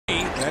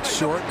That's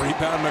short.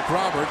 Rebound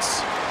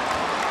McRoberts.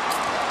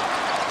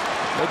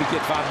 Maybe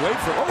get Von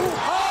Wade for.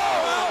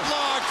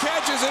 Outlaw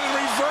catches it and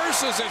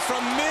reverses it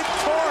from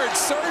mid-court.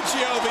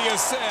 Sergio the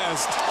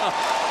assist.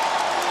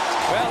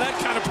 Well, that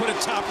kind of put a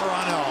topper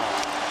on it all.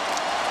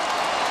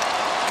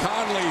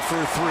 Conley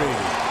for three.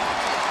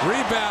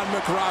 Rebound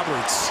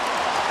McRoberts.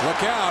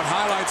 Look out,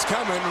 highlights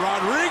coming.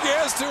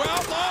 Rodriguez to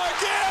Outlaw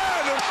again.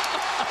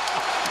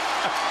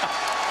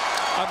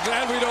 I'm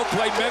glad we don't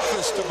play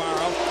Memphis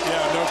tomorrow.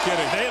 Yeah, no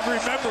kidding. They'd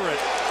remember it.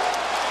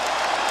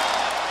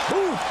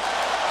 Whew.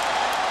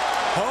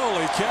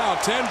 Holy cow,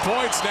 10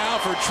 points now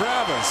for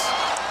Travis.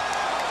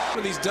 One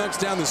of these dunks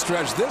down the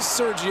stretch. This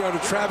Sergio to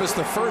Travis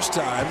the first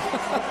time.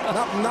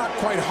 not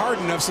quite hard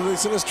enough, so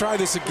let's try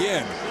this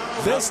again.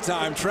 This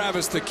time,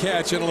 Travis the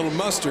catch and a little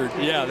mustard.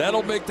 Yeah,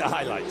 that'll make the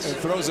highlights. And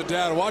throws it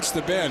down. Watch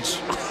the bench.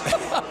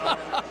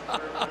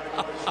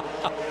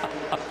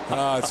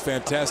 It's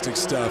fantastic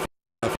stuff.